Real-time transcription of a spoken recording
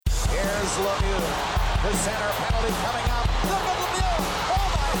Here's Lemieux. The center penalty coming up. Look at Lemieux. Oh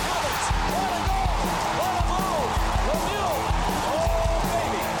my heavens. What a goal. What a move. Lemieux. Oh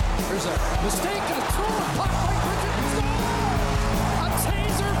baby. There's a mistake and a throw. Puck by Bridget. A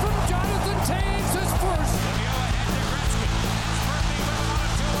taser from Jonathan Toews is first. Lemieux ahead to Gretzky. Murphy with him on a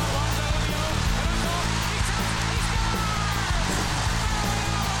 2-on-1 to Lemieux. And a goal. He shoots. He scores.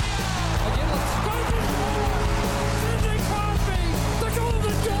 Again, let's go. Sidney Crosby. The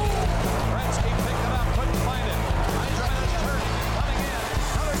golden goal. Gretzky picked it up. Couldn't find it. Yzerman is turning and coming in.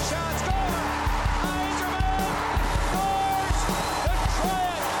 Another shot. Score. Yzerman scores.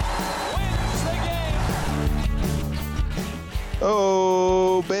 Detroit wins the game.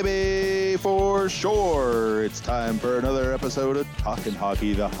 Oh, baby, for sure. It's time for another episode of Talkin'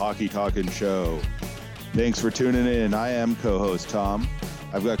 Hockey, the Hockey Talkin' Show. Thanks for tuning in. I am co-host Tom.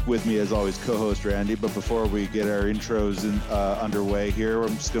 I've got with me, as always, co-host Randy. But before we get our intros underway here,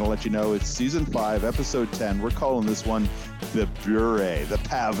 I'm just going to let you know it's Season 5, Episode 10. We're calling this one the Bure, the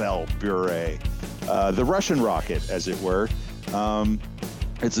Pavel Bure, the Russian rocket, as it were.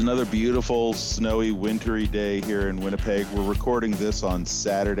 It's another beautiful, snowy, wintry day here in Winnipeg. We're recording this on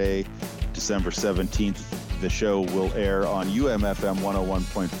Saturday, December 17th. The show will air on UMFM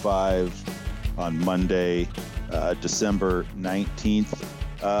 101.5 on Monday, December 19th.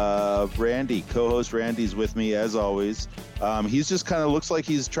 Randy, co-host Randy's with me as always. He's just kind of looks like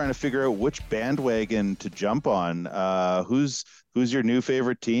he's trying to figure out which bandwagon to jump on. Who's your new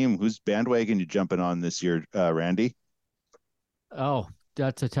favorite team? Whose bandwagon you jumping on this year, Randy? Oh,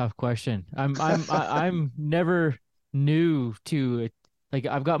 that's a tough question. I'm never new to it. Like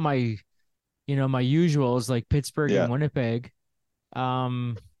I've got my usuals like Pittsburgh and Winnipeg.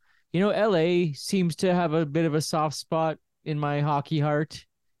 LA seems to have a bit of a soft spot in my hockey heart.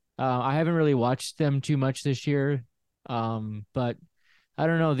 I haven't really watched them too much this year. But I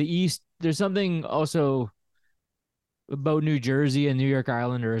don't know, the East, there's something also about New Jersey and New York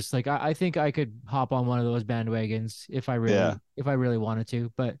Islanders. Like I think I could hop on one of those bandwagons if I really wanted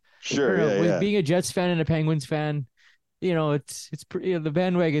to. But sure, being a Jets fan and a Penguins fan, it's pretty, the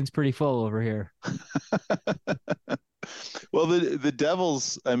bandwagon's pretty full over here. Well, the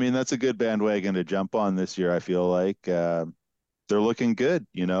Devils, I mean, that's a good bandwagon to jump on this year. I feel like they're looking good,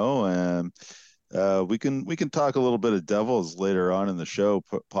 we can talk a little bit of Devils later on in the show,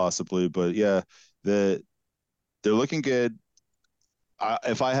 possibly. But yeah, they're looking good.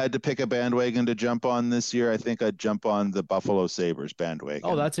 If I had to pick a bandwagon to jump on this year, I think I'd jump on the Buffalo Sabres bandwagon.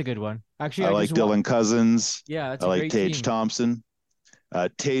 Oh, that's a good one. Actually, I like Dylan Cousins. Yeah, that's I like Tage team. Thompson.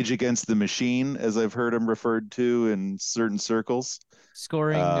 Tage against the machine, as I've heard him referred to in certain circles.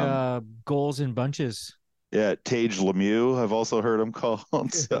 Scoring goals in bunches. Yeah, Tage Lemieux, I've also heard him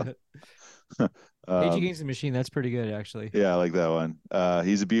called. So. Tage against the machine, that's pretty good, actually. Yeah, I like that one.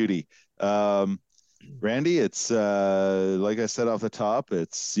 He's a beauty. Randy, it's like I said off the top,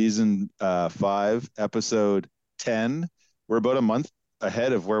 it's Season 5, Episode 10. We're about a month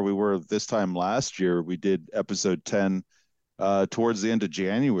ahead of where we were this time last year. We did Episode 10 towards the end of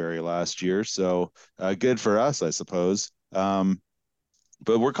January last year. So good for us, I suppose.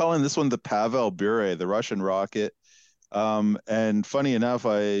 But we're calling this one the Pavel Bure, the Russian rocket. And funny enough,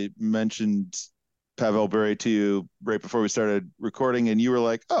 I mentioned Pavel Bure to you right before we started recording, and you were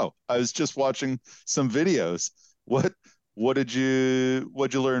like, "Oh, I was just watching some videos." What'd you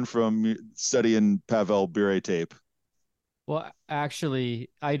learn from studying Pavel Bure tape? Well, actually,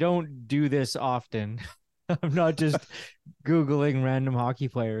 I don't do this often. I'm not just Googling random hockey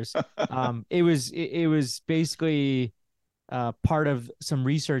players. It was basically part of some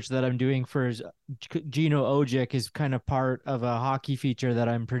research that I'm doing for Gino Ojic, is kind of part of a hockey feature that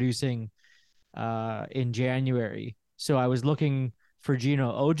I'm producing in January. So I was looking for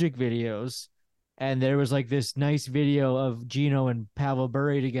Gino Ojic videos, and there was like this nice video of Gino and Pavel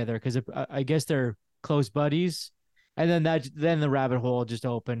Bure together, because I guess they're close buddies. And then the rabbit hole just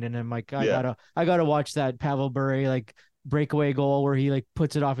opened, and I'm like, I gotta watch that Pavel Bure like breakaway goal where he like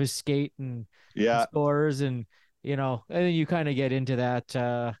puts it off his skate and scores, and and then you kind of get into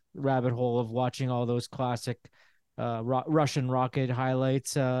that rabbit hole of watching all those classic Russian rocket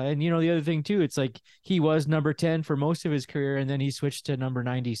highlights. And the other thing too, it's like he was number 10 for most of his career, and then he switched to number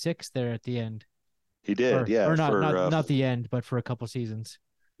 96 there at the end. He did, or not the end, but for a couple seasons.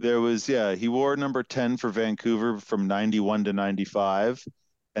 There was, he wore number 10 for Vancouver from 91 to 95.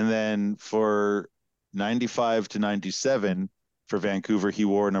 And then for 95 to 97 for Vancouver, he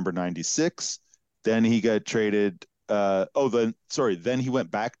wore number 96. Then he got traded. Then he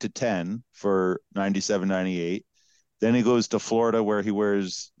went back to 10 for 97, 98. Then he goes to Florida, where he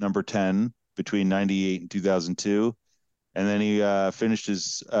wears number 10 between 98 and 2002. and then he finished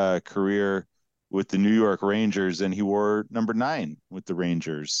his career with the New York Rangers, and he wore number 9 with the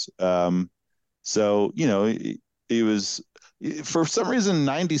Rangers. So he was, for some reason,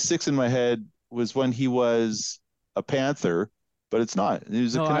 96 in my head was when he was a Panther, but it's not. He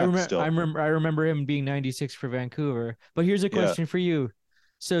was a No, Canuck still. I remember him being 96 for Vancouver. But here's a Yeah. question for you.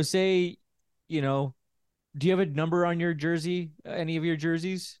 So say, do you have a number on your jersey? Any of your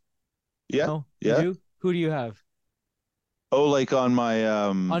jerseys? Yeah. No? Yeah. You do? Who do you have? Oh, like on my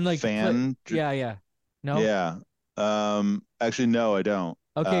On like fan. Yeah. No? Yeah. Actually, no, I don't.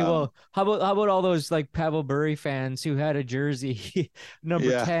 Okay, well, how about all those like Pavel Bure fans who had a jersey number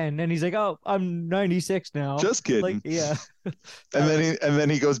Yeah. 10, and he's like, "Oh, I'm 96 now." Just kidding. Like, yeah. And then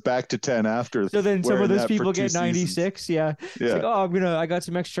he goes back to 10 after. So then some wearing of those that for people 2 get 96. seasons. Yeah. It's Yeah. like, "Oh, I got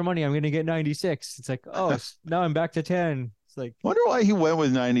some extra money. I'm gonna get 96." It's like, "Oh, now I'm back to 10." It's like, Wonder why he went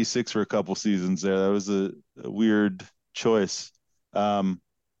with 96 for a couple seasons there. That was a weird choice.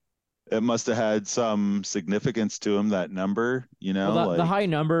 It must have had some significance to him, that number, well, the like, high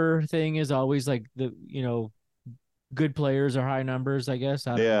number thing is always like good players are high numbers, I guess.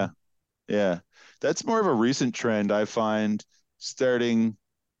 I don't yeah. know. Yeah. That's more of a recent trend I find, starting.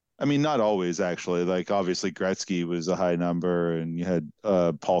 I mean, not always actually. Like, obviously Gretzky was a high number, and you had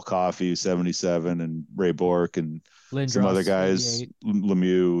Paul Coffey 77, and Ray Bourque, and some other Lindros, guys, 88.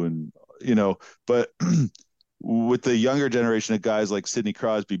 Lemieux, and but with the younger generation of guys like Sidney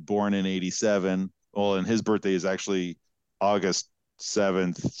Crosby, born in 87, well, and his birthday is actually August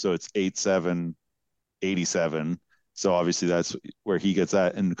 7th, so it's 8/7/87. So obviously that's where he gets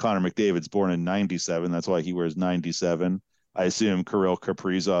that. And Connor McDavid's born in 97, that's why he wears 97. I assume Kirill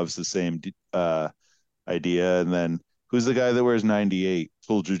Kaprizov's the same idea. And then who's the guy that wears 98?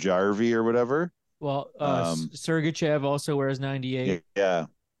 Fuljujarvi or whatever? Well, Sergachev also wears 98. Yeah.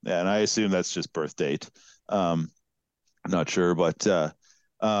 And I assume that's just birth date. I'm not sure, but yeah,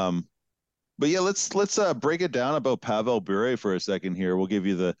 let's break it down about Pavel Bure for a second here. We'll give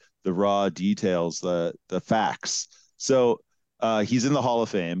you the raw details, the facts. So he's in the Hall of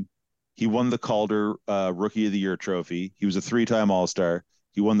Fame. He won the Calder Rookie of the Year trophy. He was a 3-time All-Star.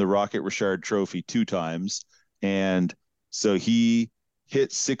 He won the Rocket Richard Trophy 2 times, and so he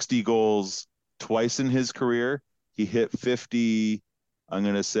hit 60 goals twice in his career. He hit 50. I'm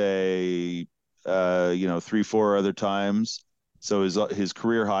going to say 3-4 other times. So his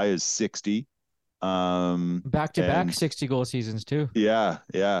career high is 60. Back-to-back 60-goal seasons too. Yeah.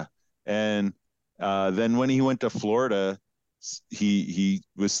 And then when he went to Florida, he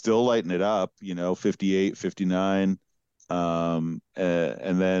was still lighting it up, 58, 59. And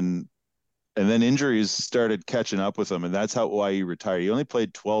then injuries started catching up with him, and that's why he retired. He only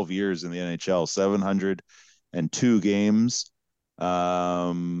played 12 years in the NHL, 702 games.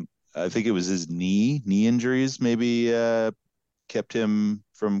 I think it was his knee injuries maybe kept him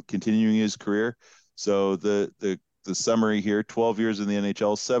from continuing his career. So the summary here: 12 years in the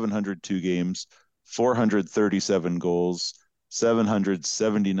NHL, 702 games, 437 goals,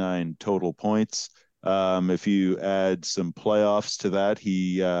 779 total points. If you add some playoffs to that,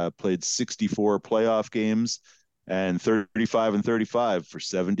 he played 64 playoff games and 35 and 35 for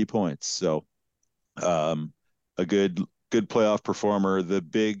 70 points. So a good playoff performer. The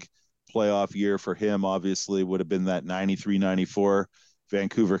big playoff year for him obviously would have been that 93-94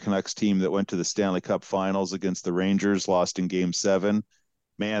 Vancouver Canucks team that went to the Stanley Cup Finals against the Rangers, lost in Game 7.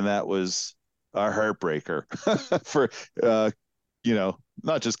 Man, that was a heartbreaker for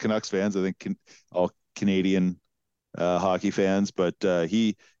not just Canucks fans. I think all Canadian hockey fans. But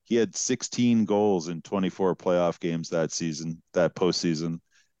he had 16 goals in 24 playoff games that season, that postseason,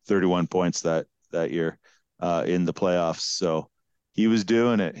 31 points that year in the playoffs. So he was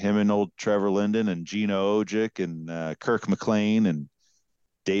doing it. Him and old Trevor Linden and Gino Ojic and Kirk McLean and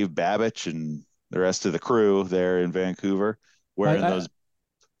Dave Babich and the rest of the crew there in Vancouver wearing those.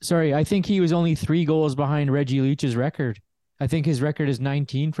 Sorry, I think he was only 3 goals behind Reggie Leach's record. I think his record is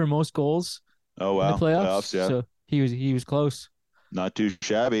 19 for most goals. Oh wow, in the playoffs. Yeah. So he was close. Not too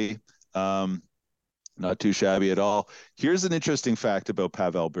shabby. Not too shabby at all. Here's an interesting fact about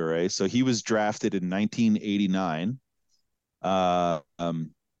Pavel Bure. So he was drafted in 1989. But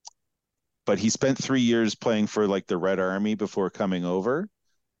he spent 3 years playing for like the Red Army before coming over.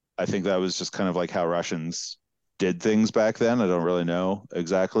 I think that was just kind of like how Russians did things back then. I don't really know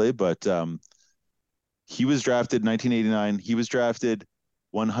exactly, but he was drafted in 1989. He was drafted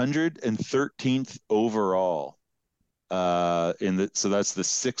 113th overall so that's the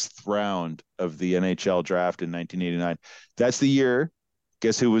 6th round of the NHL draft in 1989. That's the year.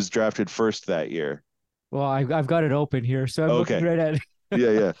 Guess who was drafted first that year? Well, I've got it open here, so I'm looking right at it.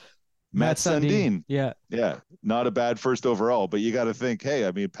 Yeah. Matt Sundin. Yeah. Yeah, not a bad first overall, but you got to think, hey,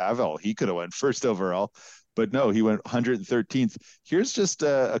 I mean, Pavel, he could have went first overall, but no, he went 113th. Here's just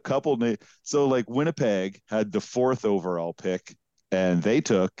a couple. So like Winnipeg had the 4th overall pick, and they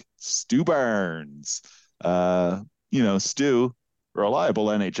took Stu Barnes. Stu, reliable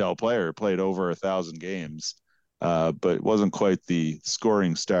NHL player, played over 1,000 games, but wasn't quite the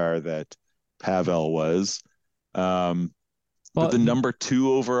scoring star that Pavel was. But the number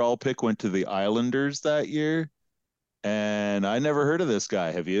 2 overall pick went to the Islanders that year, and I never heard of this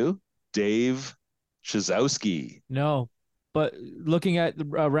guy. Have you? Dave Chazowski. No, but looking at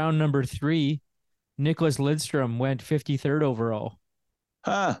round number 3, Nicholas Lidstrom went 53rd overall.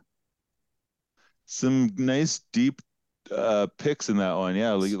 Huh. Some nice deep picks in that one.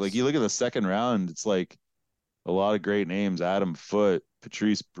 Yeah, like you look at the second round, it's like a lot of great names. Adam Foote,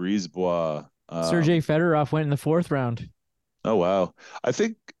 Patrice Brisebois. Sergei Fedorov went in the 4th round. Oh, wow. I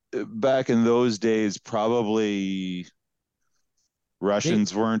think back in those days, probably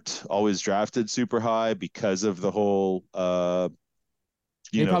Russians weren't always drafted super high because of the whole,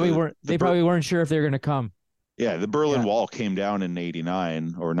 they probably weren't sure if they were going to come. Yeah, the Berlin Wall came down in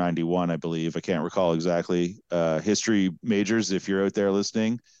 89 or 91, I believe. I can't recall exactly. History majors, if you're out there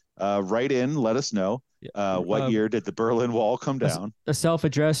listening, write in, let us know. What year did the Berlin Wall come down? A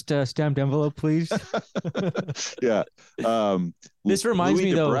self-addressed stamped envelope, please. Yeah. This reminds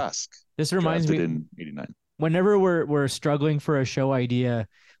Louis me, though. DeBrusque This reminds me in 89. Whenever we're struggling for a show idea,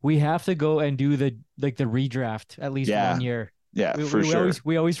 we have to go and do the redraft at least 1 year. Yeah, for sure.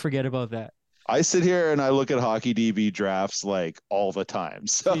 We always forget about that. I sit here and I look at Hockey DB drafts like all the time.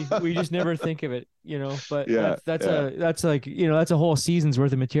 So we just never think of it, But yeah, that's a whole season's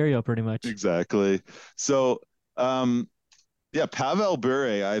worth of material, pretty much. Exactly. So, Pavel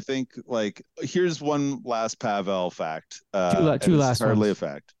Bure. I think here's one last Pavel fact. Two last hardly ones. a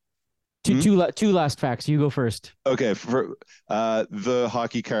fact. Two last facts. You go first. Okay, for the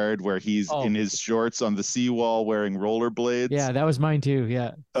hockey card where he's in his shorts on the seawall wearing rollerblades. Yeah, that was mine too.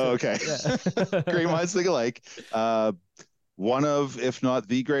 Yeah. Okay. Yeah. Great minds think alike. One of, if not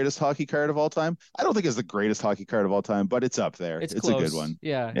the greatest hockey card of all time. I don't think it's the greatest hockey card of all time, but it's up there. It's a good one.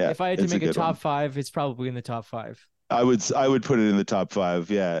 Yeah. If I had to make a top 5, it's probably in the top 5. I would put it in the top 5.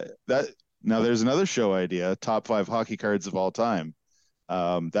 Yeah. Now there's another show idea, top 5 hockey cards of all time.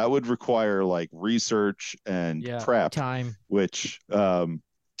 That would require research and prep time, which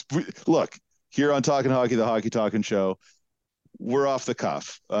look, here on Talking Hockey, the Hockey Talking Show, we're off the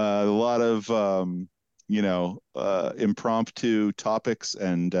cuff. A lot of impromptu topics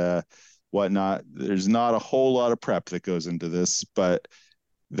and whatnot. There's not a whole lot of prep that goes into this, but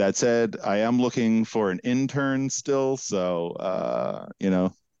that said, I am looking for an intern still, so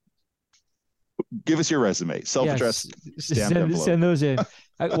give us your resume, self-addressed, stamped envelope. Send those in.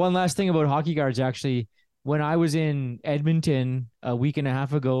 One last thing about hockey cards, actually. When I was in Edmonton a week and a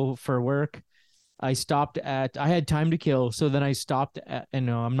half ago for work, I had time to kill. So then I stopped at, and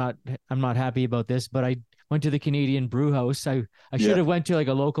no, I'm not happy about this, but I went to the Canadian Brew House. I should have went to a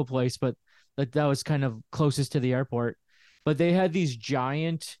local place, but that was kind of closest to the airport. But they had these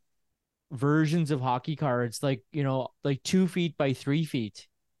giant versions of hockey cards, 2 feet by 3 feet.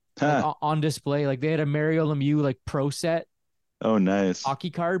 On display. They had a Mario Lemieux pro set. Oh, nice. Hockey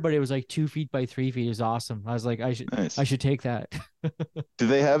card, but it was 2 feet by 3 feet. It was awesome. I was like, I should take that. Do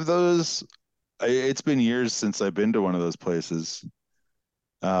they have those? It's been years since I've been to one of those places.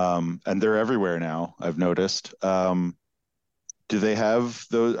 And they're everywhere now, I've noticed. Do they have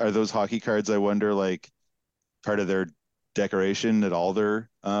those? Are those hockey cards, I wonder, part of their decoration at all their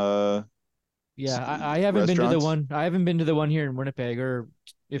I haven't been to the one. I haven't been to the one here in Winnipeg, or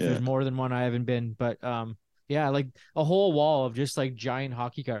if there's more than one, I haven't been. But a whole wall of just giant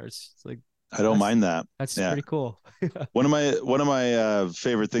hockey cards. It's I don't mind that. That's pretty cool. One of my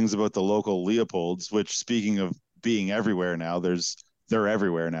favorite things about the local Leopolds, which, speaking of being everywhere now, they're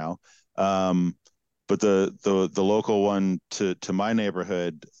everywhere now. But the local one to my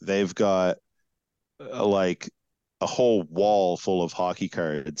neighborhood, they've got a whole wall full of hockey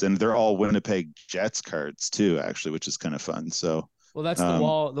cards, and they're all Winnipeg Jets cards too, actually, which is kind of fun. So, well, that's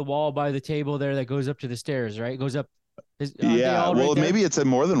the wall by the table there that goes up to the stairs, right? It goes up. Maybe it's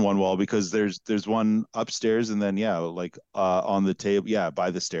more than one wall, because there's one upstairs, and then on the table, by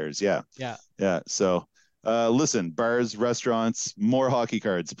the stairs. Yeah. So, listen, bars, restaurants, more hockey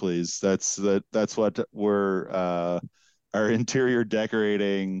cards, please. That's what we're our interior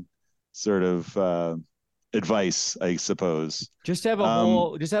decorating sort of advice, I suppose. Just have a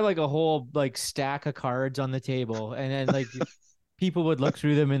whole stack of cards on the table, and then people would look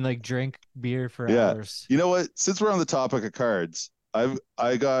through them and drink beer for hours. You know what? Since we're on the topic of cards,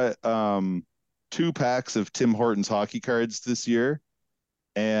 I got 2 packs of Tim Hortons hockey cards this year,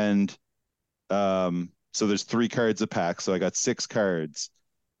 and so there's 3 cards a pack, so I got 6 cards.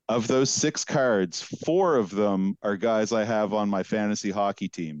 Of those 6 cards, 4 of them are guys I have on my fantasy hockey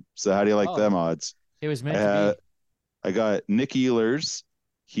team. So how do you like Oh, them odds? it was I meant to had be. I got Nick Ehlers.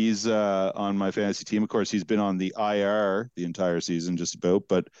 He's on my fantasy team. Of course, he's been on the IR the entire season, just about,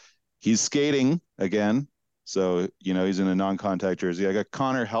 but he's skating again. So, he's in a non-contact jersey. I got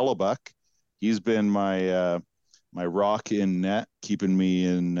Connor Hellebuck. He's been my rock in net, keeping me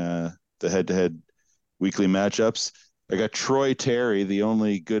in the head-to-head weekly matchups. I got Troy Terry, the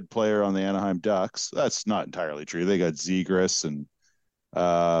only good player on the Anaheim Ducks. That's not entirely true. They got Zegras and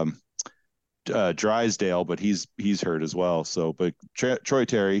um, Drysdale, but he's hurt as well. So, but Troy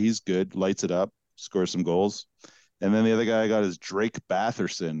Terry, he's good, lights it up, scores some goals. And then the other guy I got is Drake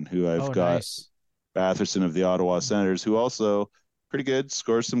Batherson, who I've Oh, got nice. Batherson of the Ottawa Senators, who also pretty good,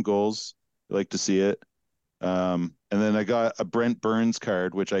 scores some goals. I like to see it. And then I got a Brent Burns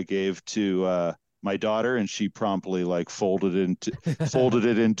card, which I gave to my daughter, and she promptly like folded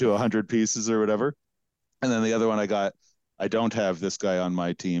it into 100 pieces or whatever. And then the other one I don't have this guy on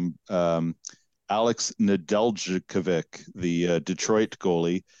my team. Alex Nedeljkovic, the Detroit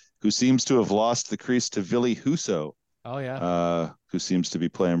goalie, who seems to have lost the crease to Ville Husso, Oh yeah. who seems to be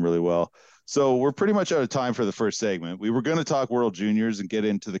playing really well. So we're pretty much out of time for the first segment. We were going to talk World Juniors and get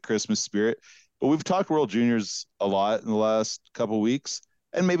into the Christmas spirit, but we've talked World Juniors a lot in the last couple of weeks,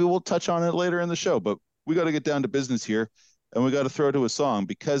 and maybe we'll touch on it later in the show. But we got to get down to business here, and we got to throw to a song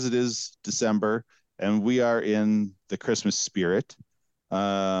because it is December and we are in the Christmas spirit,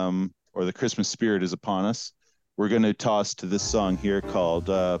 or the Christmas spirit is upon us. We're going to toss to this song here called.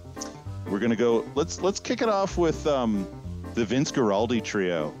 We're going to go. Let's kick it off with the Vince Guaraldi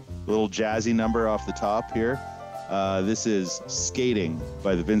Trio. A little jazzy number off the top here. This is Skating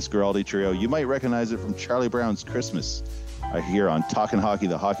by the Vince Guaraldi Trio. You might recognize it from Charlie Brown's Christmas here on Talkin' Hockey,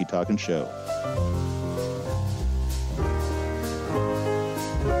 the Hockey Talkin' Show.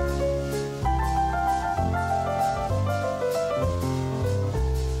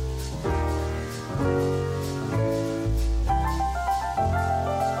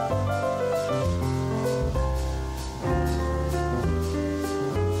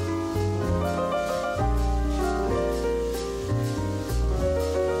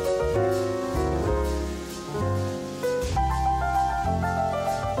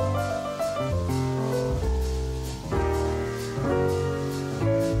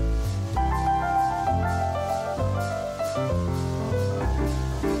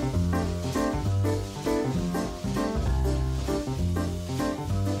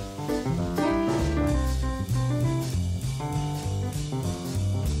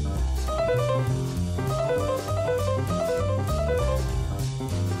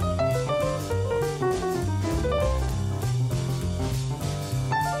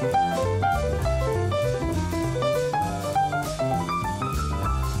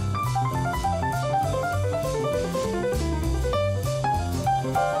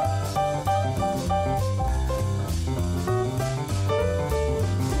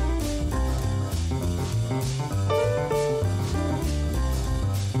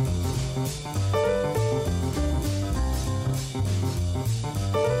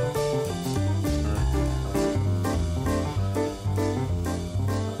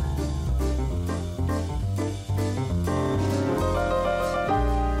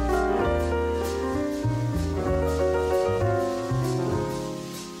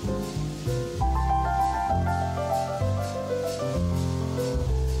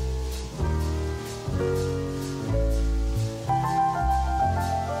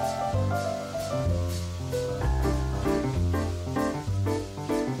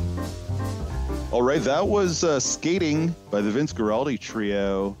 All right, that was Skating by the Vince Guaraldi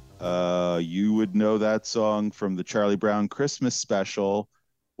Trio. You would know that song from the Charlie Brown Christmas special.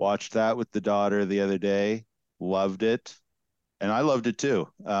 Watched that with the daughter the other day. Loved it. And I loved it too.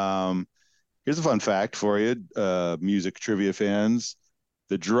 Here's a fun fact for you, music trivia fans.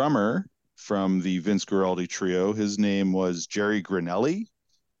 The drummer from the Vince Guaraldi Trio, his name was Jerry Granelli,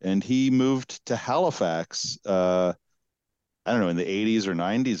 and he moved to Halifax, I don't know, in the 80s or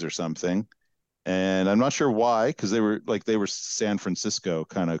 90s or something. And I'm not sure why, because they were San Francisco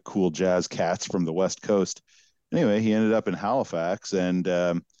kind of cool jazz cats from the West Coast. Anyway, he ended up in Halifax, and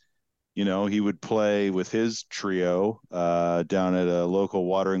he would play with his trio down at a local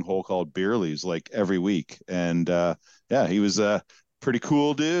watering hole called Beerley's like every week. And yeah, he was a pretty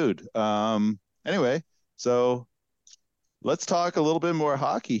cool dude. Anyway, so let's talk a little bit more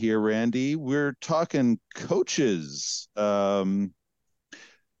hockey here, Randy. We're talking coaches.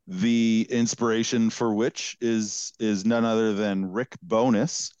 the inspiration for which is none other than Rick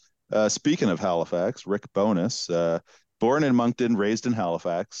Bowness. Speaking of Halifax, Rick Bowness, born in Moncton, raised in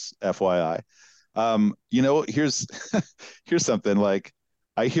Halifax, FYI. Here's here's something like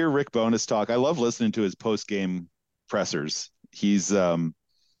I hear Rick Bowness talk. I love listening to his post game pressers. He's an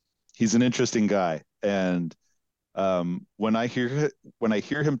interesting guy, and when I hear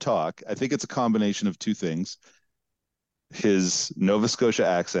him talk, I think it's a combination of two things: his Nova Scotia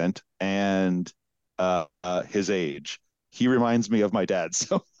accent and his age. He reminds me of my dad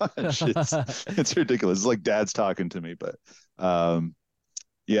so much. It's ridiculous. It's like dad's talking to me, but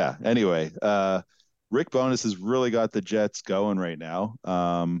yeah. Anyway, Rick Bowness has really got the Jets going right now.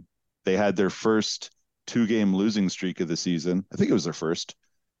 They had their first 2-game losing streak of the season. I think it was their first.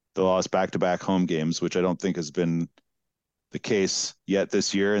 They lost back-to-back home games, which I don't think has been the case yet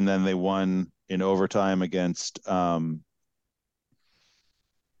this year. And then they won in overtime against help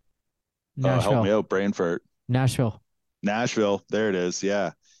Nashville. me out, brain fart. Nashville. There it is.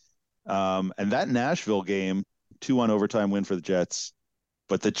 Yeah. And that Nashville game, 2-1 overtime win for the Jets,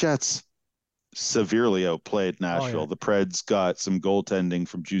 but the Jets severely outplayed Nashville. Oh, yeah. The Preds got some goaltending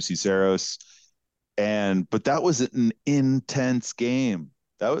from Juicy Saros, but that was an intense game.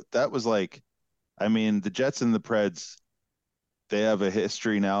 That was like, I mean, the Jets and the Preds, they have a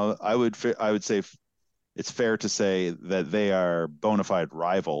history now. I would say it's fair to say that they are bona fide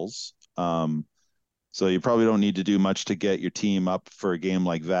rivals. So you probably don't need to do much to get your team up for a game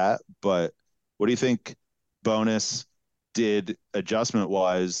like that. But what do you think Bowness did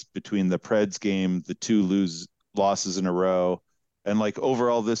adjustment-wise between the Preds game, the 2 losses in a row, and like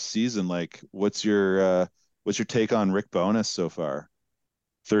overall this season? Like, what's your take on Rick Bowness so far?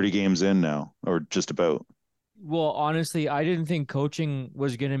 30 games in now, or just about. Well, honestly, I didn't think coaching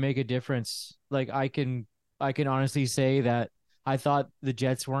was going to make a difference. Like I can honestly say that I thought the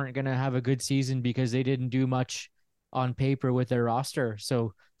Jets weren't going to have a good season because they didn't do much on paper with their roster.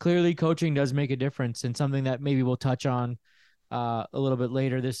 So clearly coaching does make a difference, and something that maybe we'll touch on a little bit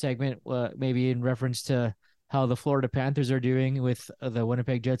later this segment, maybe in reference to how the Florida Panthers are doing with the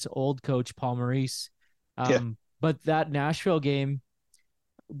Winnipeg Jets old coach, Paul Maurice. But that Nashville game,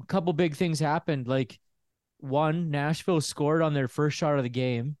 a couple big things happened. Like, one, Nashville scored on their first shot of the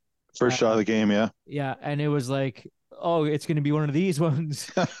game. First shot of the game, yeah. Yeah, and it was like, oh, it's going to be one of these ones.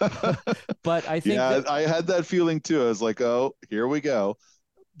 But I think I had that feeling too. I was like, oh, here we go.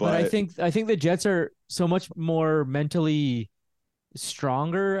 But I think the Jets are so much more mentally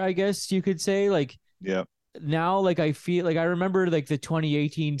stronger, I guess you could say. Like, yeah. Now, like, I feel like I remember like the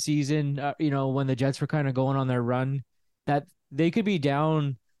 2018 season, when the Jets were kind of going on their run, that they could be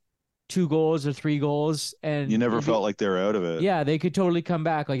down 2 goals or 3 goals, and you never felt like they were out of it. Yeah, they could totally come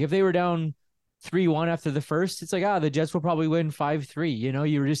back. Like if they were down 3-1 after the first, it's like, the Jets will probably win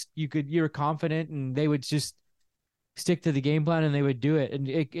 5-3. You were confident, and they would just stick to the game plan and they would do it. And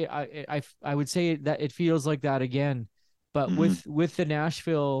I would say that it feels like that again. But with the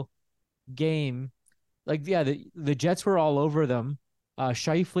Nashville game, like, yeah, the Jets were all over them.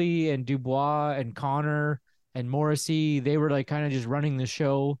 Scheifele and Dubois and Connor and Morrissey, they were like kind of just running the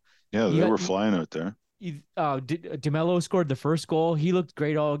show. Yeah, they were flying out there. DeMello scored the first goal. He looked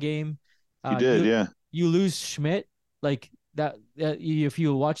great all game. He did, yeah. You lose Schmidt, like that. If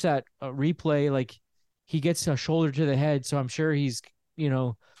you watch that replay, like he gets a shoulder to the head, so I'm sure he's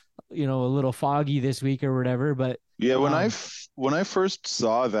a little foggy this week or whatever. But yeah, when I first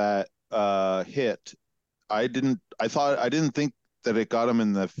saw that hit, I didn't think that it got him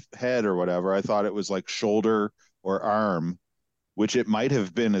in the head or whatever. I thought it was like shoulder or arm, which it might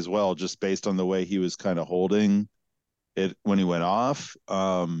have been as well, just based on the way he was kind of holding it when he went off.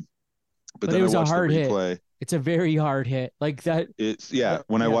 But then it was I watched a hard the replay. hit. It's a very hard hit. Like that.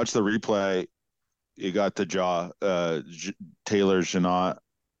 When I watched the replay, you got the jaw. Taylor Janot,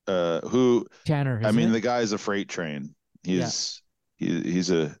 who Tanner. The guy's a freight train. He's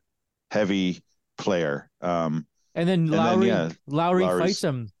a heavy player. And then Lowry fights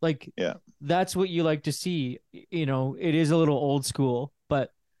him. Like, yeah, that's what you like to see. It is a little old school,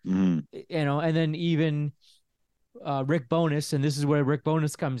 but and then even Rick Bowness, and this is where Rick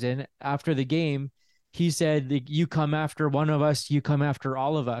Bowness comes in after the game. He said, you come after one of us, you come after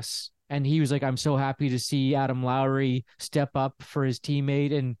all of us. And he was like, I'm so happy to see Adam Lowry step up for his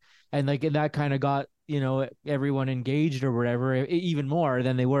teammate. And that kind of got, everyone engaged or whatever, even more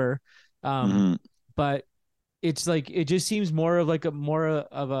than they were. But it's like, it just seems more of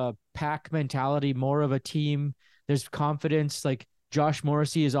a pack mentality, more of a team. There's confidence. Like Josh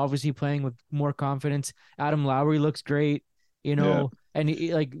Morrissey is obviously playing with more confidence. Adam Lowry looks great, and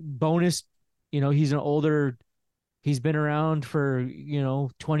like Bowness, he's an older He's been around for,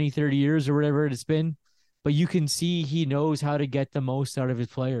 20, 30 years or whatever it's been, but you can see he knows how to get the most out of his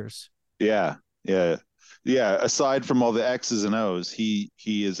players. Yeah, yeah, yeah. Aside from all the X's and O's, he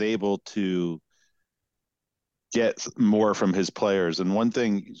is able to get more from his players. And one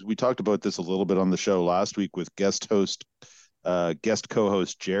thing we talked about this a little bit on the show last week with guest co-host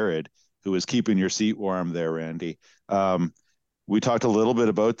Jared, who was keeping your seat warm there, Randy. We talked a little bit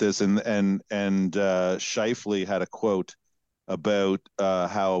about this, and Scheifele had a quote about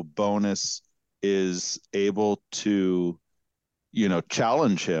how Bowness is able to,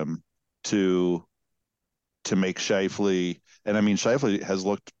 challenge him to make Scheifele, and I mean Scheifele has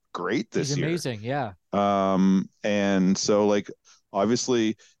looked great this year. He's amazing, yeah. And so like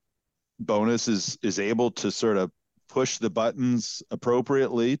obviously Bowness is able to sort of push the buttons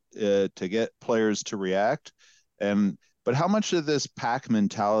appropriately to get players to react. But how much of this pack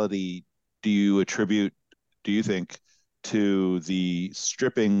mentality do you think, to the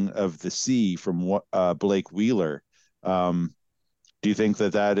stripping of the C from Blake Wheeler? Do you think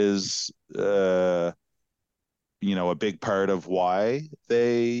that is, a big part of why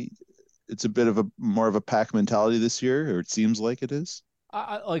it's a bit of more of a pack mentality this year, or it seems like it is?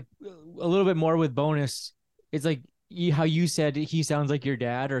 I like a little bit more with Bowness. It's like how you said he sounds like your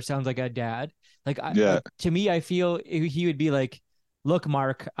dad or sounds like a dad. Like, to me, I feel he would be like, look,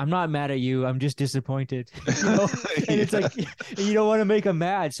 Mark, I'm not mad at you. I'm just disappointed. And it's like, you don't want to make him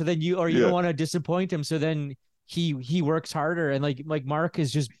mad. So then you don't want to disappoint him. So then he works harder. And like Mark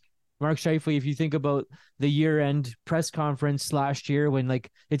Scheifele, if you think about the year-end press conference last year when like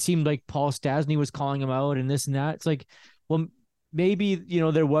it seemed like Paul Stastny was calling him out and this and that, it's like, well, maybe,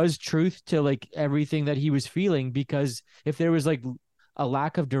 there was truth to like everything that he was feeling, because if there was like a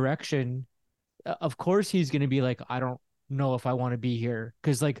lack of direction, of course he's going to be like, I don't know if I want to be here.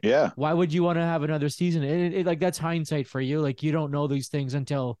 Cause like, why would you want to have another season? It like, that's hindsight for you. Like, you don't know these things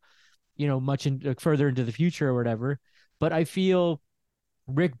until, much further into the future or whatever. But I feel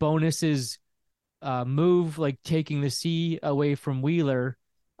Rick Bowness's move, like taking the C away from Wheeler,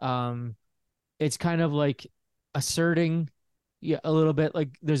 it's kind of like asserting a little bit like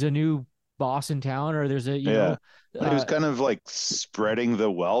there's a new boss in town, or there's a it was kind of like spreading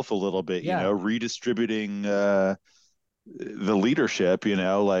the wealth a little bit, redistributing the leadership,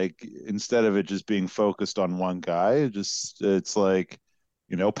 like instead of it just being focused on one guy, it's like,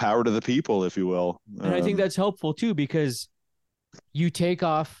 power to the people, if you will. And I think that's helpful too, because you take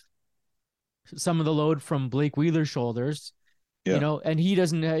off some of the load from Blake Wheeler's shoulders, and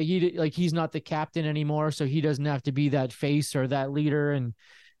he's not the captain anymore. So he doesn't have to be that face or that leader and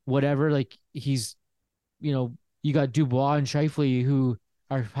whatever. Like he's, you got Dubois and Scheifele who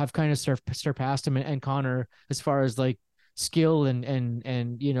have kind of surpassed him, and Connor as far as like skill and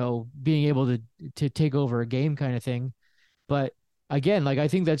being able to take over a game kind of thing. But again, like I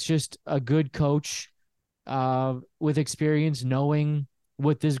think that's just a good coach with experience, knowing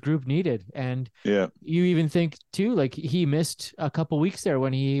what this group needed. And you even think too, like he missed a couple weeks there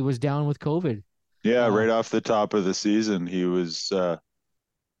when he was down with COVID. Right off the top of the season, he was he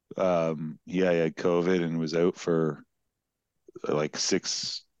had COVID and was out for like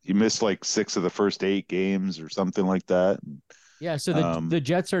he missed like 6 of the first 8 games or something like that. So the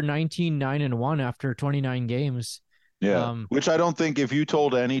Jets are 19-9-1 after 29 games. Which I don't think, if you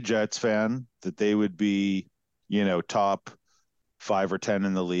told any Jets fan that they would be, top 5 or 10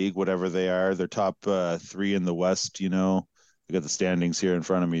 in the league, whatever they are, they're top 3 in the West. I got the standings here in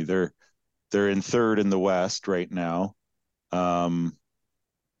front of me. They're in 3rd in the West right now.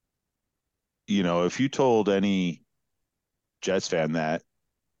 If you told any Jets fan that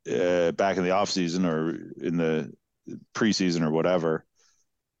back in the offseason or in the preseason or whatever,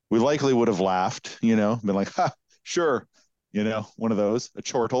 we likely would have laughed, been like, ha, sure, one of those, a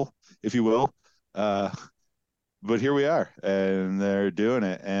chortle, if you will. But here we are, and they're doing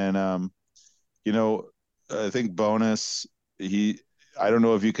it. And, I think Bowness, I don't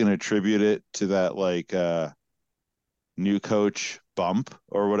know if you can attribute it to that, like, new coach bump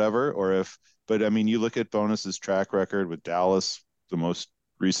or whatever, but I mean, you look at Bowness's track record with Dallas, the most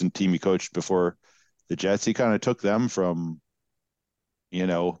recent team he coached before the Jets, he kind of took them from,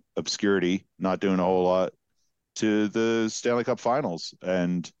 obscurity, not doing a whole lot, to the Stanley Cup Finals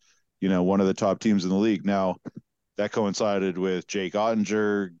and, one of the top teams in the league. Now, that coincided with Jake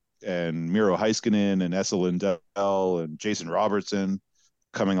Ottinger and Miro Heiskanen and Esa Lindell and Jason Robertson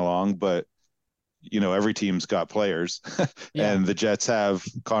coming along, but every team's got players. And the Jets have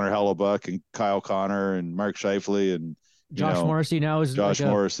Connor Hellebuck and Kyle Connor and Mark Scheifele and Josh Morrissey now is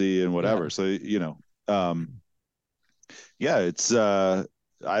Morrissey and whatever. So, it's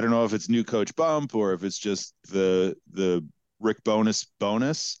I don't know if it's new coach bump or if it's just the Rick bonus.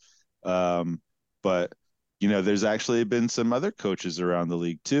 But there's actually been some other coaches around the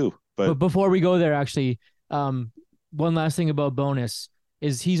league too. But before we go there, actually, one last thing about Bonus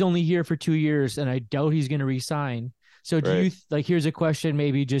is he's only here for 2 years, and I doubt he's going to resign. So do you here's a question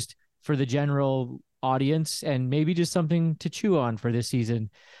maybe just for the general audience and maybe just something to chew on for this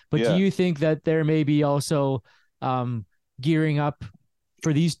season. But do you think that there may be also gearing up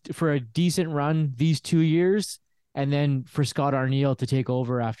for a decent run these 2 years, and then for Scott Arniel to take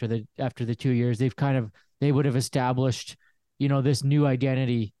over after the 2 years? They would have established, this new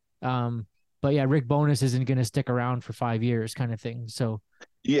identity. But yeah, Rick Bonus isn't going to stick around for 5 years kind of thing. So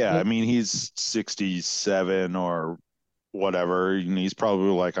yeah, I mean, he's 67 or whatever. He's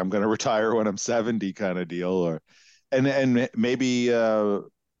probably like, I'm going to retire when I'm 70 kind of deal. And maybe, you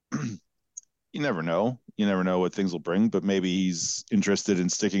never know. You never know what things will bring, but maybe he's interested in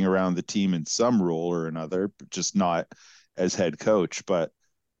sticking around the team in some role or another, just not as head coach. But,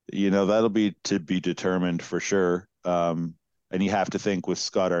 that'll be to be determined for sure. And you have to think with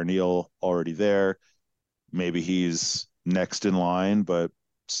Scott Arniel already there, maybe he's next in line, but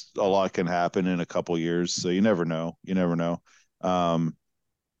a lot can happen in a couple years. So you never know.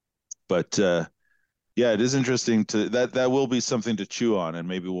 But yeah, it is interesting that will be something to chew on, and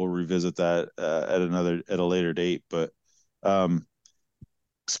maybe we'll revisit that at a later date. But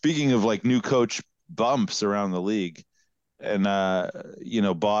speaking of like new coach bumps around the league, and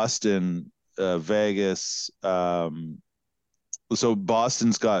Boston, Vegas, so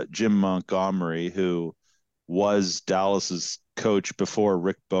Boston's got Jim Montgomery, who was Dallas's coach before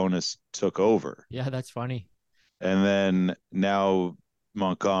Rick Bonus took over. Yeah, that's funny. And then now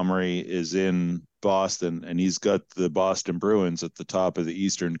Montgomery is in Boston, and he's got the Boston Bruins at the top of the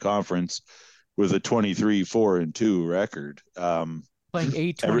Eastern Conference with a 23-4-2 record. Playing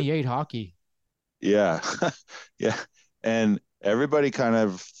 828 hockey. Yeah. Yeah. And everybody kind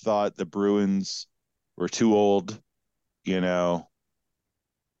of thought the Bruins were too old, kind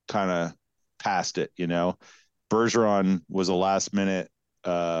of past it, Bergeron was a last minute.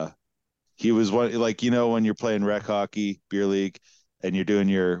 He was one, like, when you're playing rec hockey, beer league, and you're doing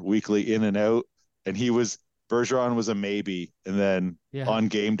your weekly in and out, and Bergeron was a maybe. And then on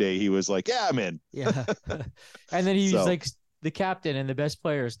game day, he was like, yeah, I'm in. Yeah. And then he was like the captain and the best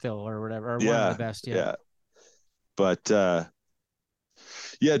player still, or whatever, or one of the best. Yeah. But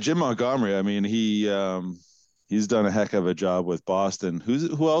Jim Montgomery, I mean, he's done a heck of a job with Boston.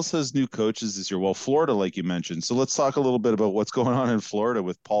 Who else has new coaches this year? Well, Florida, like you mentioned. So let's talk a little bit about what's going on in Florida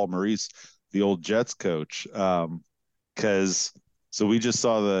with Paul Maurice, the old Jets coach. So we just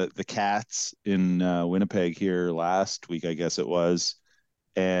saw the Cats in Winnipeg here last week, I guess it was,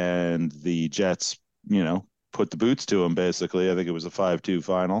 and the Jets, put the boots to them basically. I think it was a 5-2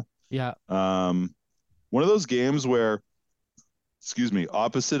 final. Yeah. One of those games where,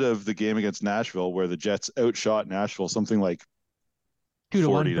 opposite of the game against Nashville, where the Jets outshot Nashville something like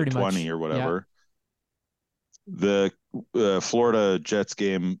 40 to 20 or whatever. Yeah. The Florida Jets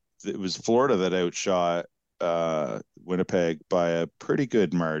game, it was Florida that outshot Winnipeg by a pretty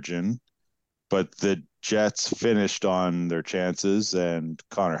good margin, but the Jets finished on their chances, and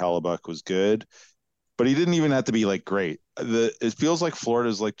Connor Hellebuck was good, but he didn't even have to be like great. It feels like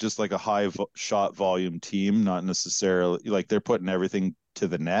Florida's like just like a high shot volume team, not necessarily like they're putting everything to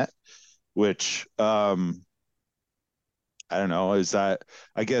the net, which I don't know.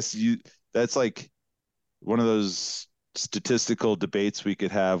 I guess that's like one of those statistical debates we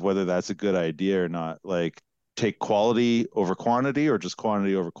could have, whether that's a good idea or not. Like, take quality over quantity or just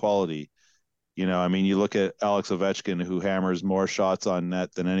quantity over quality. I mean, you look at Alex Ovechkin, who hammers more shots on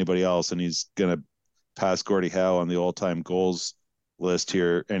net than anybody else, and he's going to pass Gordie Howe on the all-time goals list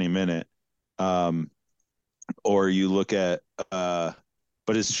here any minute. Or you look at, but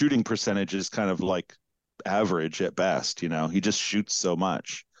his shooting percentage is kind of like average at best. He just shoots so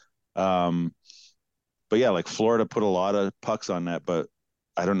much. But yeah, like Florida put a lot of pucks on net, but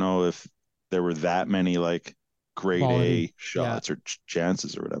I don't know if there were that many like grade A shots or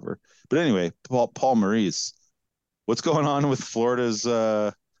chances or whatever. But anyway, Paul Maurice, what's going on with Florida's?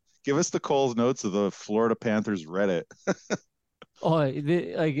 Give us the Cole's notes of the Florida Panthers Reddit.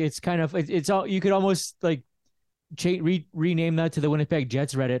 It's kind of it's all, you could almost like rename that to the Winnipeg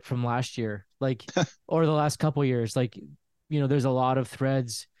Jets Reddit from last year, like or the last couple years. Like, there's a lot of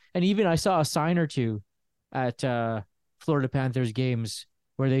threads, and even I saw a sign or two at Florida Panthers games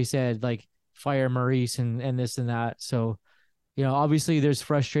where they said like fire Maurice and this and that. So, obviously there's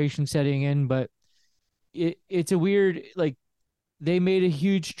frustration setting in, but it's a weird, like, they made a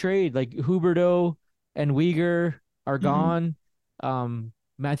huge trade. Like Huberdeau and Weegar are gone.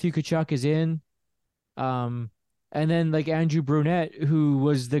 Matthew Kachuk is in. And then like Andrew Brunette, who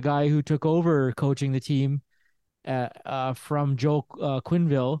was the guy who took over coaching the team from Joe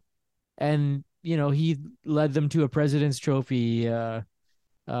Quinville, and he led them to a President's Trophy as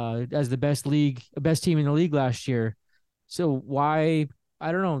the best team in the league last year. So why?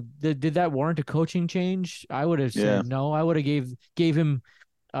 I don't know. Did that warrant a coaching change? I would have said no. I would have gave him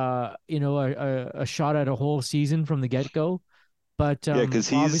a shot at a whole season from the get go. But because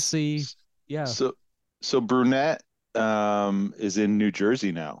he's obviously, yeah. So Brunette is in New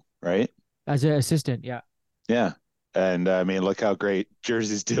Jersey now, right? As an assistant, yeah. Yeah. And I mean, look how great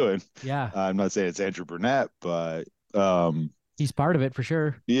Jersey's doing. Yeah. I'm not saying it's Andrew Brunette, but he's part of it for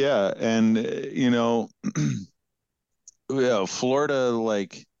sure. Yeah. And, Florida,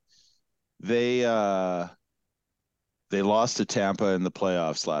 like they lost to Tampa in the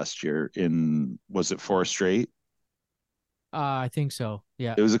playoffs last year was it 4 straight? I think so.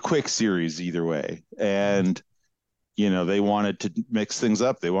 Yeah. It was a quick series either way. And, they wanted to mix things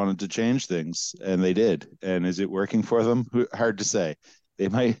up. They wanted to change things, and they did. And is it working for them? Hard to say. They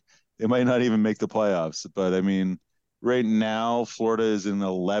might not even make the playoffs. But I mean, right now, Florida is in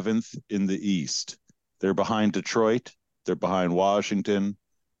 11th in the East. They're behind Detroit. They're behind Washington.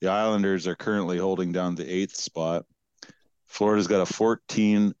 The Islanders are currently holding down the 8th spot. Florida's got a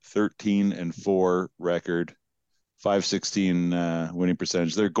 14-13-4 record, .516 winning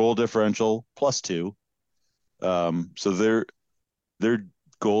percentage. Their goal differential +2. So their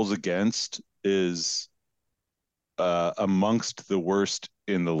goals against is amongst the worst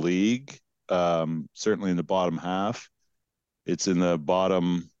in the league. Certainly in the bottom half. It's in the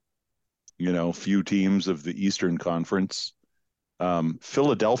bottom, few teams of the Eastern Conference.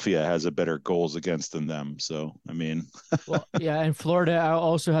 Philadelphia has a better goals against than them. So, I mean, well, yeah. And Florida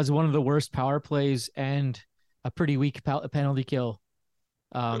also has one of the worst power plays and a pretty weak penalty kill.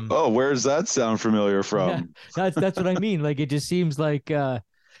 Where does that sound familiar from? Yeah, that's what I mean. Like, it just seems like, I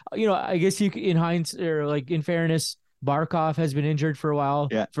guess in hindsight, or like in fairness, Barkov has been injured for a while.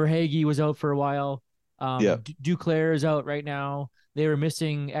 Yeah. Verhaeghe was out for a while. Duclair is out right now. They were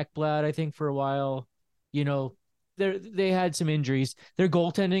missing Ekblad, I think, for a while. They had some injuries. Their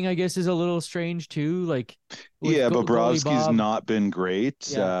goaltending, I guess, is a little strange too. Like, Bobrovsky's not been great.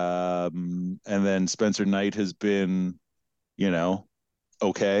 Yeah. And then Spencer Knight has been,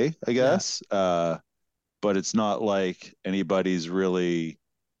 okay, I guess. Yeah. But it's not like anybody's really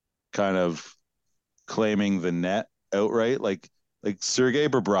kind of claiming the net outright. Like Sergei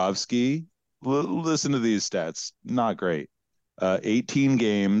Bobrovsky, listen to these stats. Not great. 18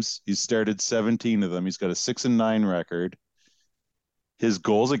 games. He's started 17 of them. He's got a 6-9 record. His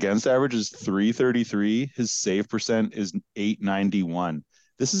goals against average is .333. His save percent is .891.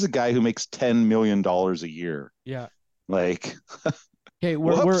 This is a guy who makes $10 million a year. Yeah. Like, okay,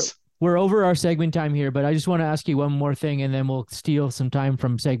 we're over our segment time here, but I just want to ask you one more thing, and then we'll steal some time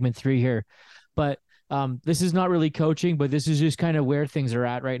from segment 3 here. But this is not really coaching, but this is just kind of where things are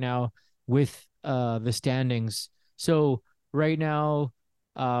at right now with the standings. So right now,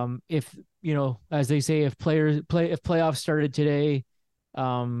 if as they say, if playoffs started today,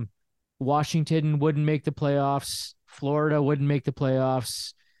 Washington wouldn't make the playoffs, Florida wouldn't make the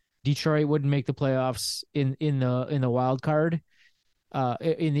playoffs, Detroit wouldn't make the playoffs in the wild card.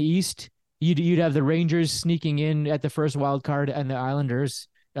 In the East, you'd have the Rangers sneaking in at the first wild card, and the Islanders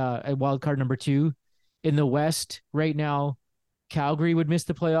at wild card number 2. In the West, right now, Calgary would miss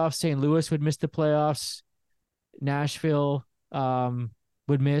the playoffs, St. Louis would miss the playoffs, Nashville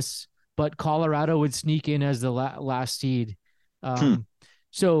would miss, but Colorado would sneak in as the last seed.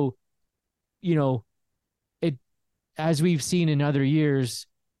 So, it, as we've seen in other years,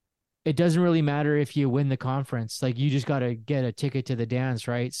 it doesn't really matter if you win the conference. Like, you just got to get a ticket to the dance,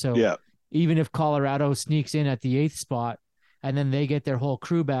 right? So yeah. Even if Colorado sneaks in at the 8th spot and then they get their whole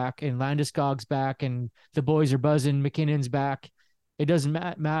crew back and Landeskog's back and the boys are buzzing, McKinnon's back, it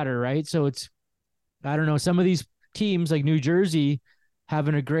doesn't matter, right? So it's, I don't know, some of these teams like New Jersey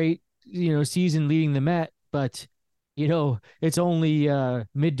having a great, season leading the Met, but, it's only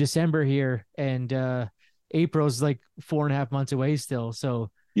mid-December here, and April's like 4.5 months away still.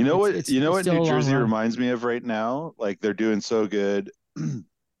 So what New Jersey reminds me of right now? Like, they're doing so good.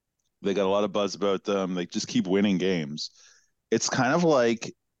 They got a lot of buzz about them. They just keep winning games. It's kind of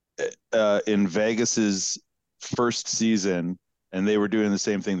like in Vegas's first season, and they were doing the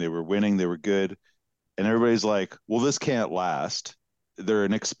same thing. They were winning. They were good. And everybody's like, well, this can't last. They're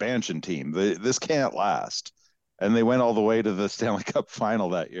an expansion team. This can't last. And they went all the way to the Stanley Cup final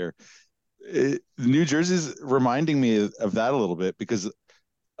that year. New Jersey's reminding me of that a little bit, because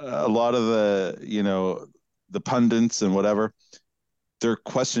a lot of the pundits and whatever, they're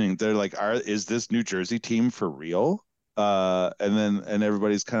questioning. They're like, is this New Jersey team for real? And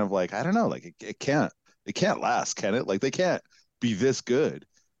everybody's kind of like, I don't know, like it can't last, can it? Like they can't be this good.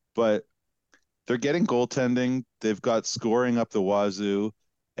 But they're getting goaltending. They've got scoring up the wazoo,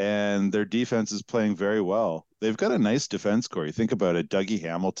 and their defense is playing very well. They've got a nice defense core. You think about it: Dougie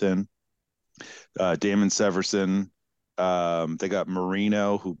Hamilton, Damon Severson. They got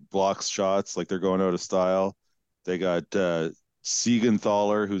Marino, who blocks shots like they're going out of style. They got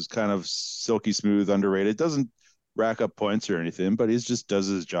Siegenthaler, who's kind of silky smooth, underrated. Doesn't rack up points or anything, but he just does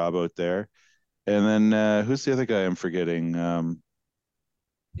his job out there. And then who's the other guy I'm forgetting?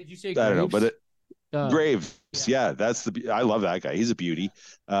 Did you say I don't know, but Graves, yeah. that's I love that guy. He's a beauty.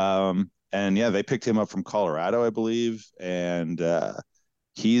 And yeah, they picked him up from Colorado, I believe, and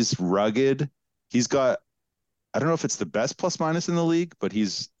he's rugged. He's got, I don't know if it's the best plus minus in the league, but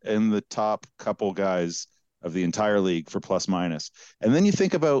he's in the top couple guys of the entire league for plus minus. And then you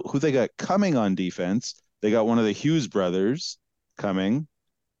think about who they got coming on defense. They got one of the Hughes brothers coming.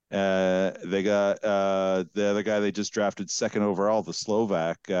 They got the other guy they just drafted second overall, the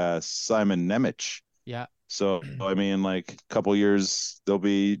Slovak, Simon Nemec. Yeah. So I mean, like a couple years, they'll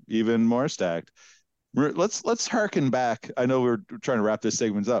be even more stacked. Let's harken back. I know we're trying to wrap this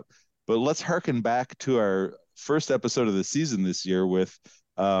segment up, but let's harken back to our first episode of the season this year with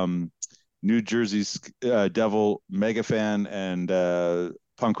New Jersey's Devil mega fan and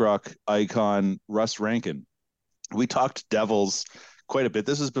punk rock icon Russ Rankin. We talked Devils quite a bit.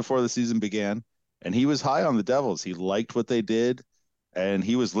 This was before the season began, and he was high on the Devils. He liked what they did, and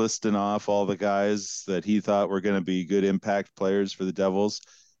he was listing off all the guys that he thought were going to be good impact players for the Devils.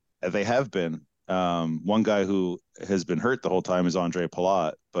 And they have been. One guy who has been hurt the whole time is Andre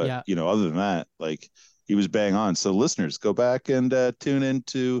Palat, but Yeah. Other than that, like he was bang on. So listeners, go back and tune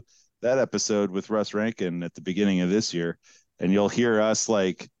into that episode with Russ Rankin at the beginning of this year, and you'll hear us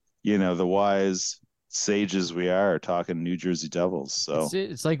like, the wise sages we are talking New Jersey Devils. So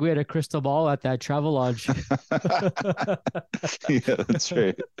It's like we had a crystal ball at that travel lodge. yeah, that's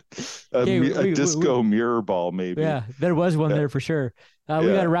right. A disco mirror ball, maybe. Yeah, there was one there for sure. We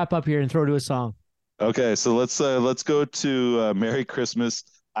got to wrap up here and throw to a song. Okay, so let's go to Merry Christmas,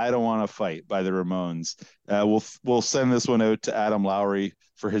 I Don't Want to Fight by the Ramones. We'll send this one out to Adam Lowry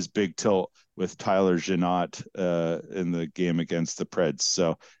for his big tilt with Tyler Janot in the game against the Preds.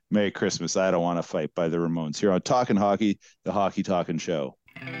 So Merry Christmas, I Don't Want to Fight by the Ramones here on Talking Hockey, the Hockey Talking Show.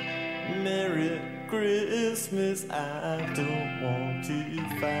 Merry Christmas, I don't want to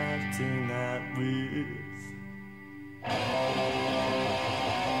fight tonight with.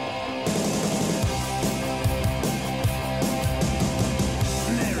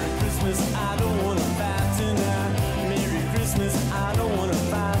 Merry Christmas, I don't want to fight tonight. Merry Christmas, I don't want to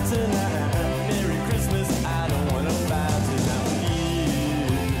fight tonight. Merry Christmas, I don't want to fight tonight with you.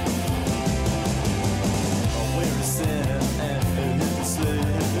 Where is Santa and his sled?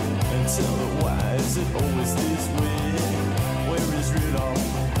 And tell me why is it always this way? Where is Rudolph?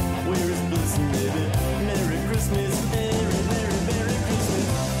 Where is Blitzen, baby? Merry Christmas, Merry, Merry, Merry Christmas.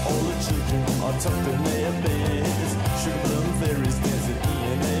 All the children are tucked in their beds. Sugar plum fairies dancing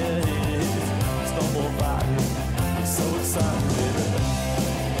in their heads. Snowball fighting, it's so exciting, baby.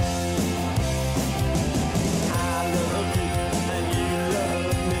 I love you and you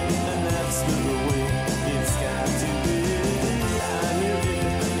love me, and that's the way it's got to be. I knew it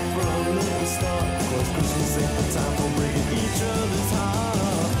from the start, 'cause Christmas ain't the time for breaking each other's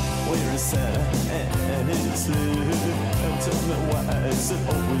heart. Where is Santa and his sled? And tell me why is it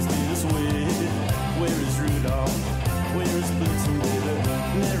always this way? Where is Rudolph? Where is Blitzen, baby?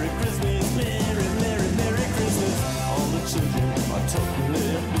 Merry Christmas, Merry, Merry, Merry Christmas. All the children are talking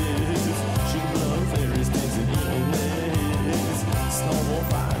their biz. Sugar plum fairies dancing in their heads. Snowball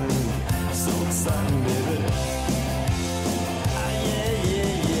fighting, so exciting, baby. Ah, yeah,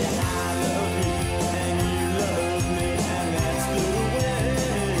 yeah, yeah. I love you and you love me, and that's the way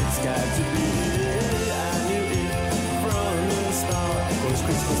it's got to be. I knew it from the start, 'cause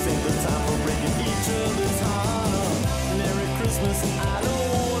Christmas ain't the time for breaking each other's heart. Merry Christmas, I don't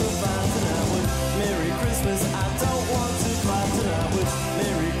want to fight tonight with. Merry Christmas, I don't want to fight tonight with.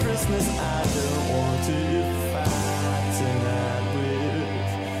 Merry Christmas, I don't want to fight tonight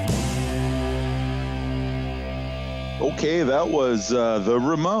with. Okay, that was the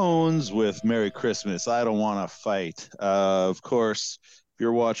Ramones with Merry Christmas, I Don't Want to Fight. Of course, if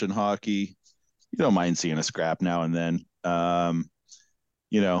you're watching hockey, you don't mind seeing a scrap now and then.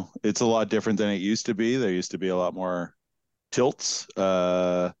 It's a lot different than it used to be. There used to be a lot more tilts.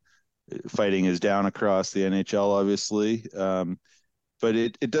 Fighting is down across the NHL, obviously. But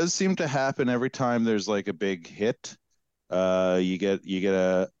it does seem to happen every time there's like a big hit. You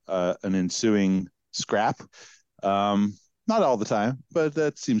get an ensuing scrap. Not all the time, but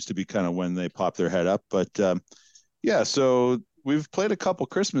that seems to be kind of when they pop their head up. But yeah, so we've played a couple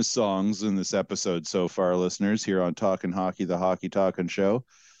Christmas songs in this episode so far, listeners, here on Talking Hockey, the Hockey Talking Show.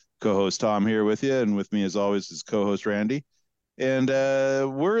 Co-host Tom here with you, and with me as always is co-host Randy. And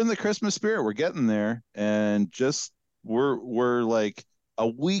we're in the Christmas spirit. We're getting there, and just we're like a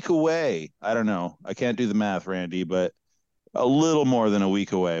week away. I don't know. I can't do the math, Randy, but a little more than a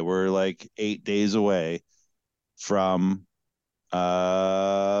week away. We're like 8 days away from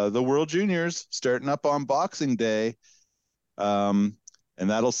the World Juniors starting up on Boxing Day. And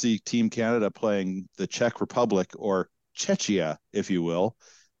that'll see Team Canada playing the Czech Republic, or Czechia, if you will.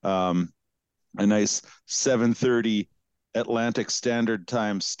 A nice 7:30 Atlantic Standard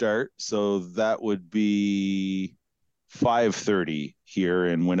Time start. So that would be 5:30 here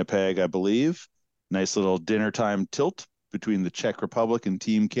in Winnipeg, I believe. Nice little dinner time tilt between the Czech Republic and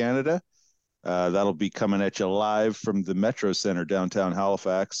Team Canada. That'll be coming at you live from the Metro Center downtown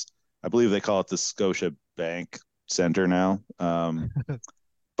Halifax. I believe they call it the Scotia Bank Center now.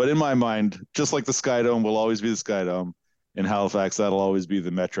 But in my mind, just like the Sky Dome will always be the Sky Dome, in Halifax, that'll always be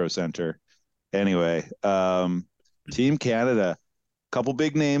the Metro Center. Anyway, Team Canada, couple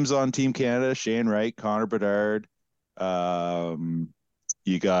big names on Team Canada: Shane Wright, Connor Bedard.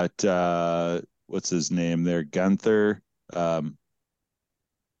 You got what's his name there, Gunther.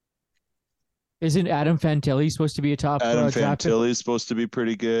 Isn't Adam Fantilli supposed to be a top? Adam Fantilli is supposed to be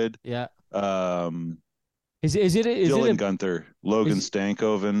pretty good. Yeah. Is Dylan Gunther, Logan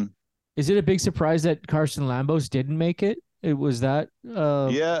Stankoven. Is it a big surprise that Carson Lambos didn't make it? It was that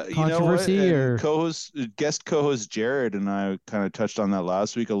controversy, or guest co-host Jared and I kind of touched on that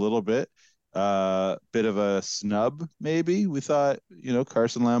last week a little bit. Bit of a snub, maybe. We thought,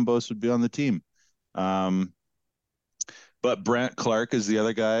 Carson Lambos would be on the team. But Brant Clark is the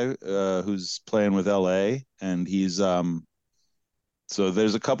other guy who's playing with LA, and he's so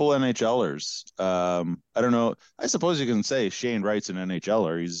there's a couple NHLers. I don't know. I suppose you can say Shane Wright's an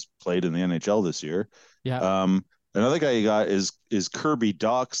NHLer. He's played in the NHL this year. Yeah. Another guy you got is Kirby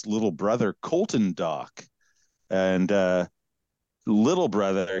Dach's little brother, Colton Dach. And little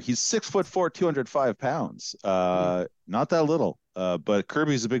brother, he's 6'4", 205 pounds. Not that little. But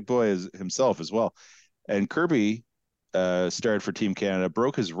Kirby's a big boy himself as well. And Kirby started for Team Canada,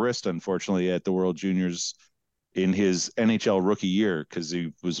 broke his wrist, unfortunately, at the World Juniors in his NHL rookie year because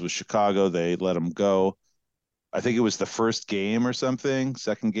he was with Chicago. They let him go. I think it was the first game or something,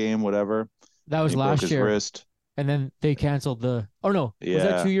 second game, whatever. That was last year. Wrist. And then they canceled the. Oh no, yeah, was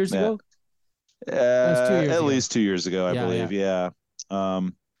that 2 years ago? That's 2 years at least 2 years ago, I believe. Yeah.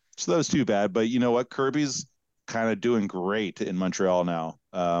 So that was too bad. But you know what? Kirby's kind of doing great in Montreal now.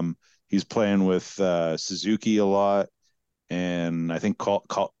 He's playing with Suzuki a lot, and I think Cole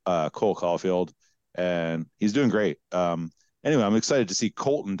Caulfield, and he's doing great. Anyway, I'm excited to see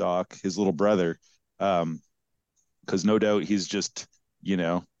Colton Dach, his little brother, because no doubt he's just,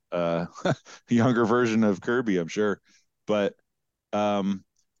 a younger version of Kirby, I'm sure. But I'm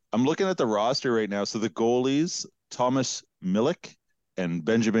looking at the roster right now. So the goalies, Thomas Milik and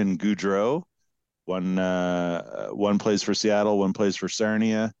Benjamin Gaudreau. One plays for Seattle, one plays for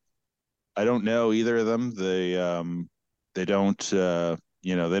Sarnia. I don't know either of them. They don't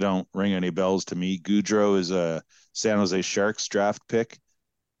they don't ring any bells to me. Gaudreau is a San Jose Sharks draft pick,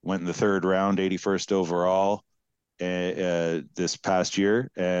 went in the third round, 81st overall this past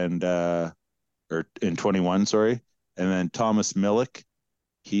year, and or in 21, sorry. And then Thomas Milik,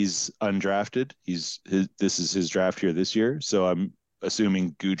 he's undrafted. This is his draft year this year, so I'm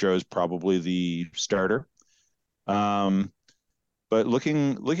assuming Gaudreau is probably the starter. But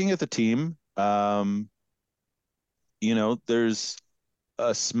looking at the team, there's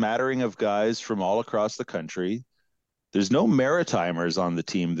a smattering of guys from all across the country. There's no Maritimers on the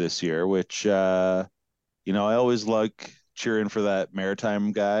team this year, which, I always like cheering for that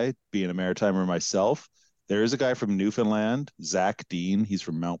Maritime guy, being a Maritimer myself. There is a guy from Newfoundland, Zach Dean. He's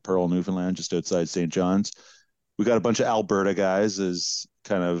from Mount Pearl, Newfoundland, just outside St. John's. We got a bunch of Alberta guys as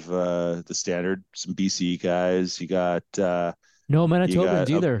kind of the standard, some BC guys. You got no Manitobans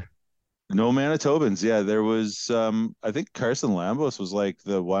either. No Manitobans. Yeah, there was. I think Carson Lambos was like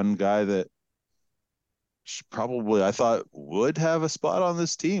the one guy that probably I thought would have a spot on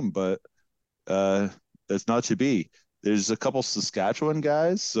this team, but that's not to be. There's a couple Saskatchewan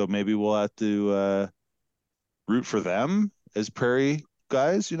guys, so maybe we'll have to root for them as Prairie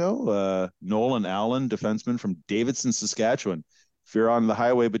guys. Nolan Allen, defenseman from Davidson, Saskatchewan. If you're on the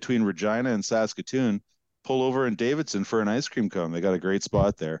highway between Regina and Saskatoon, pull over in Davidson for an ice cream cone. They got a great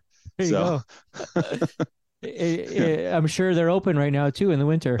spot there. There you go. I'm sure they're open right now too in the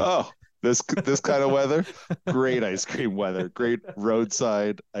winter. Oh, this kind of weather, great ice cream weather, great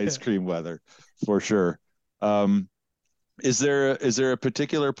roadside ice cream weather for sure. Um, is there a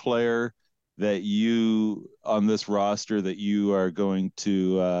particular player that you on this roster that you are going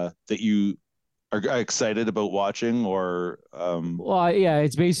to that you are excited about watching or Well, yeah,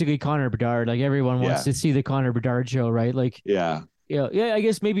 it's basically Connor Bedard. Like everyone wants Yeah. to see the Connor Bedard show, right? Like, yeah, yeah, I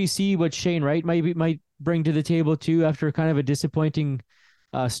guess maybe see what Shane Wright might bring to the table too after kind of a disappointing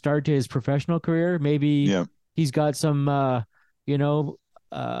start to his professional career. Maybe yeah, he's got some you know,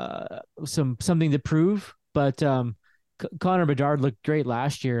 something to prove. But Connor Bedard looked great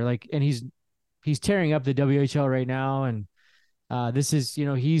last year, like, and he's tearing up the WHL right now, and this is,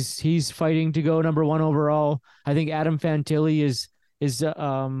 he's fighting to go number one overall. I think Adam Fantilli is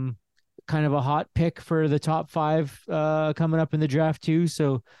kind of a hot pick for the top five coming up in the draft too.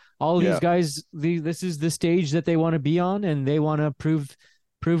 So all of Yeah. these guys, this is the stage that they want to be on, and they want to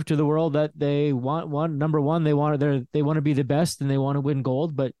prove to the world that they want number one, they want to be the best, and they want to win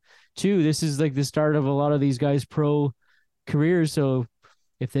gold. But two, this is like the start of a lot of these guys' pro careers. So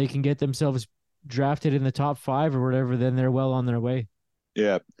if they can get themselves drafted in the top five or whatever, then they're well on their way.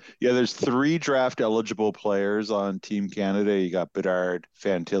 yeah. There's 3 draft eligible players on Team Canada. You got Bedard,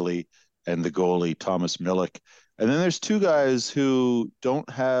 Fantilli, and the goalie Thomas Milic. And then there's 2 guys who don't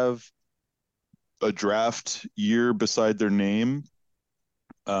have a draft year beside their name,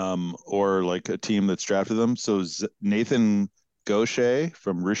 or like a team that's drafted them. So Nathan Gaucher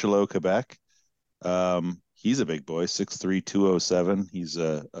from Richelieu, Quebec. He's a big boy, 6'3", 207. He's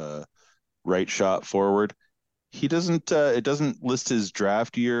a right shot forward. He doesn't. It doesn't list his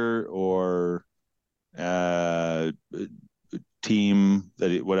draft year or team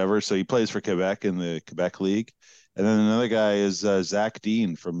whatever. So he plays for Quebec in the Quebec League. And then another guy is Zach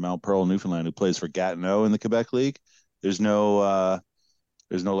Dean from Mount Pearl, Newfoundland, who plays for Gatineau in the Quebec League. There's no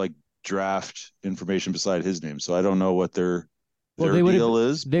like draft information beside his name, so I don't know what their deal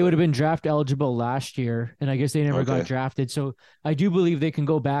is. They would have been draft eligible last year, and I guess they never got Okay. drafted. So I do believe they can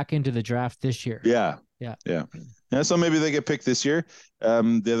go back into the draft this year. Yeah. Yeah. So maybe they get picked this year.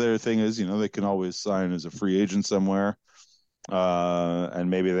 The other thing is, they can always sign as a free agent somewhere. And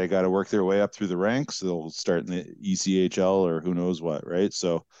maybe they got to work their way up through the ranks. They'll start in the ECHL or who knows what, right?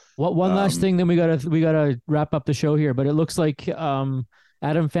 So One last thing, then we gotta wrap up the show here. But it looks like Adam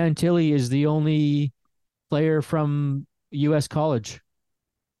Fantilli is the only player from U.S. college.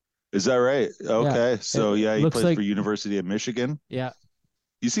 is that right? Okay. So It he looks plays like- for University of Michigan. Yeah.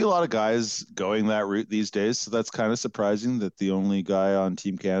 You see a lot of guys going that route these days, so that's kind of surprising that the only guy on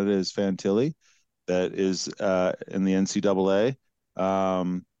Team Canada is Fantilli, that is in the NCAA.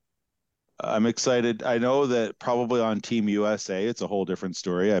 I'm excited. I know that probably on Team USA, it's a whole different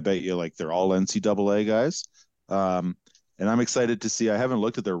story. I bet you they're all NCAA guys. And I'm excited to see. I haven't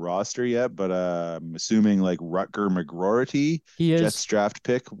looked at their roster yet, but I'm assuming Rutger McGroarty, He is, Jets draft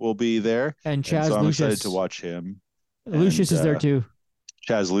pick, will be there. and And Chaz so I'm excited Lucius. to watch him. Lucius And, is there too.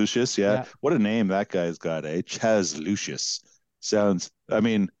 Chaz Lucius, yeah. Yeah. What a name that guy's got, eh? Chaz Lucius. Sounds,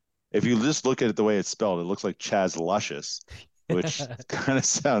 if you just look at it the way it's spelled, it looks like Chaz Luscious, which kind of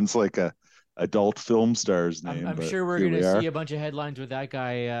sounds like a adult film star's name. I'm but sure we're here going we to are. see a bunch of headlines with that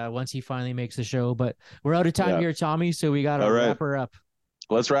guy once he finally makes the show. But we're out of time Yeah. here, Tommy, so we got to All right. wrap her up.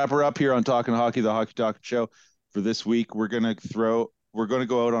 Let's wrap her up here on Talking Hockey, the Hockey Talking Show. For this week, we're going to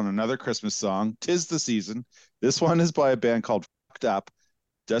go out on another Christmas song, "'Tis the Season." This one is by a band called Fucked Up.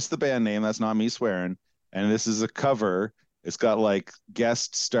 Just the band name, that's not me swearing. And this is a cover. It's got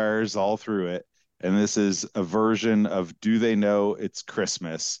guest stars all through it. And this is a version of "Do They Know It's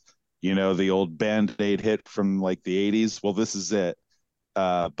Christmas?" The old Band-Aid hit from the 80s. Well, this is it.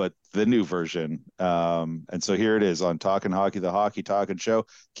 But the new version. And so here it is on Talking Hockey, the Hockey Talking Show.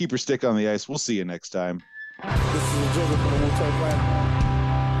 Keep your stick on the ice. We'll see you next time. This is a jingle from the Wu-Tang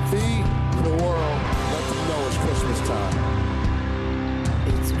Clan. Feed